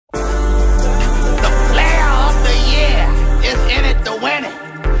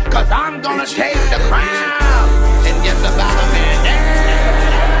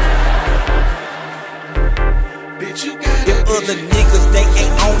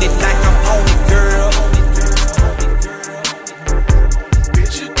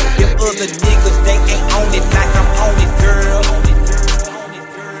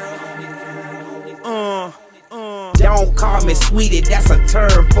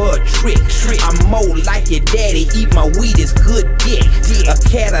I'm more like your daddy, eat my weed, is good dick. A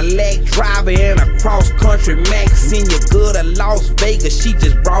Cadillac driver and a cross-country Max. Send your girl to Las Vegas, she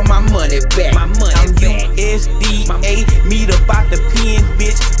just brought my money back. I'm USDA, meet about the pen,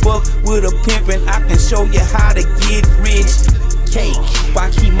 bitch. Fuck with a pimpin', I can show you how to get rich. Cake, why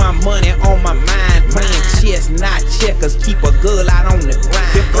keep my money on my mind? Playing chess, not checkers, keep a girl out on the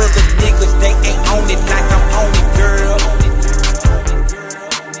grind. Them other niggas, they ain't on it like I'm on it, girl.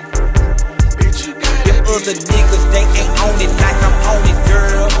 Them other niggas, they ain't on it like I'm on it,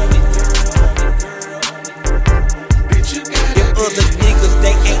 girl. Them other niggas,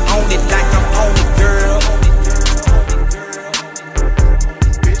 they ain't on it like I'm on it, girl.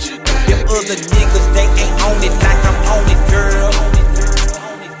 Them other niggas, they ain't on it like I'm on it, girl.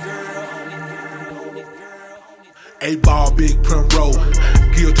 8-Ball, big print roll.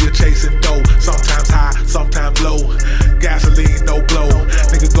 Guilty of chasing dough. Sometimes high, sometimes low. Gasoline, no blow.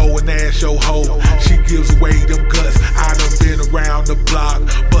 Nigga go and ask your hoe. She gives away them guts. I done been around the block.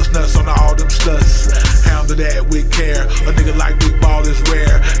 Bust nuts on all them sluts. Handle that with care. A nigga like Big Ball is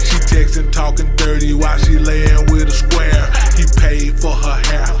rare. She texting, talking dirty while she laying with a square. He paid for her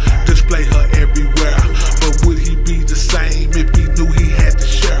hair. Display her everywhere. But would he be the same if he knew he had to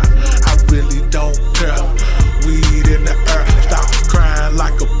share? I really don't care. Weed in the air, stop crying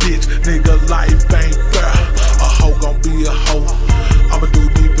like a bitch. Nigga, life ain't fair. A hoe gon' be a hoe. I'ma do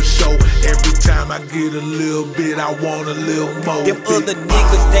me for show. Every time I get a little bit, I want a little more. Them other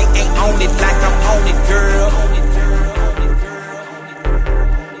niggas, they ain't on it like I'm on it, girl.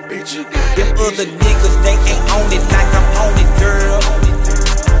 Them other niggas, they ain't on it like I'm on it, girl.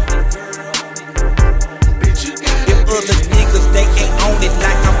 Them other niggas, they ain't on it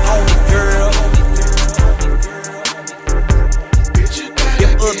like I'm on it, girl.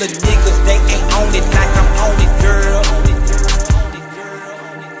 Other niggas, they ain't on it like I'm on it, girl.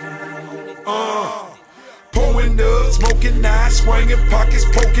 Pouring up, smoking nine, swinging pockets,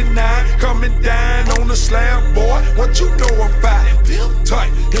 poking nine, coming down on the slab, boy. What you know about it? Pimp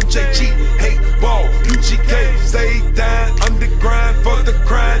tight, MJG, 8-Ball, MJG, stay down, underground for the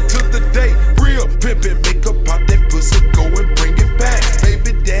grind to the day. Real pimpin', make up pop that pussy, go and bring it back.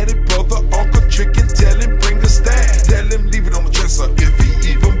 Baby daddy, brother, uncle, trick and tell him bring the stack. Tell him leave it on the dresser if he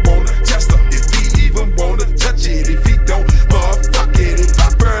even wanna test her. If he even wanna touch it, if he don't, motherfuck it. If I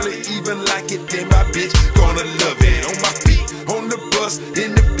barely even like it, then my bitch gonna love it. On my feet, on the bus,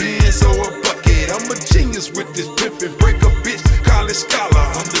 in the Benz or a bucket. I'm a genius with this pimpin', break a bitch, college scholar.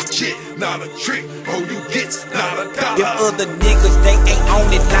 I'm legit, not a trick. Oh, you gets not a dollar. Them other niggas, they ain't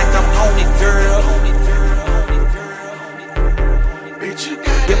on it like I'm on it, girl.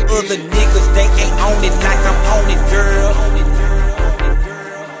 Them other niggas, they ain't on it like I'm on it, girl.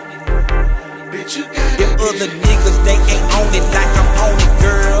 Them other niggas, they ain't on it like I'm on it,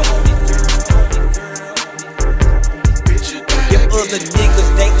 girl. Them other niggas,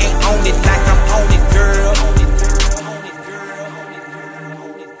 they ain't on it like I'm on it, girl.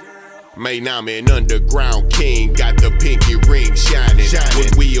 Man, I'm an underground king, got the pinky ring shining.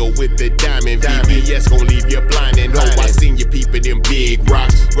 With wheel with the diamond, VVS gon' leave you blindin'. Oh, I seen you peepin' them big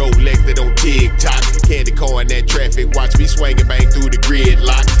rocks, Rolex that on TikTok. Candy car in that traffic, watch me swingin' bang through the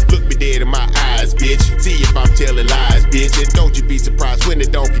gridlock. Look me dead in my eyes, bitch, see if I'm telling lies, bitch. And don't you be surprised when the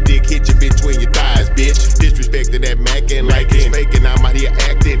donkey dick hit you between your thighs, bitch. Disrespecting that mackin' like it's faking, I'm out here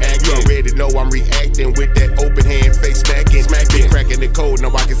acting. You already know I'm reacting with that open hand face smacking. Been cracking the code,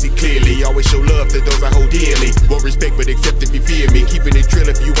 now I can see clearly. Always show love to those I hold dearly. Won't respect but accept if you fear me. Keeping it trill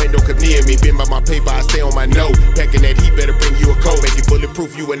if you ain't no come near me. Been by my paper, I stay on my note. Packing that heat, better bring you a coat. Make it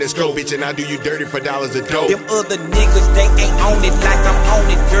bulletproof, you in the scope, bitch. And I do you dirty for dollars a dope. Them other niggas, they ain't on it like I'm on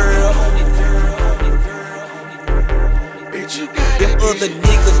it, girl. Them other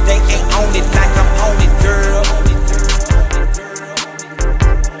niggas, they ain't on it like I'm on it, girl.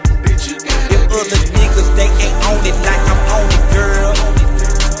 Them other niggas, they ain't on it like I'm on it, girl.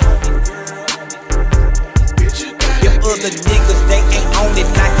 Them other niggas, they ain't on it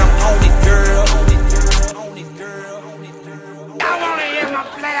like I'm on it, girl. I wanna hear my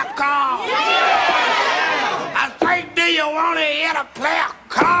player call. I think, do you wanna hear the player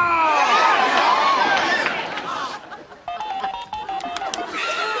call?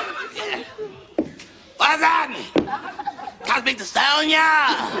 What's happening? Can I speak to Sonya?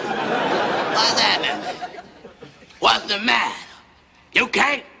 What's happening? What's the matter? You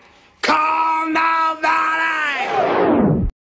can't call?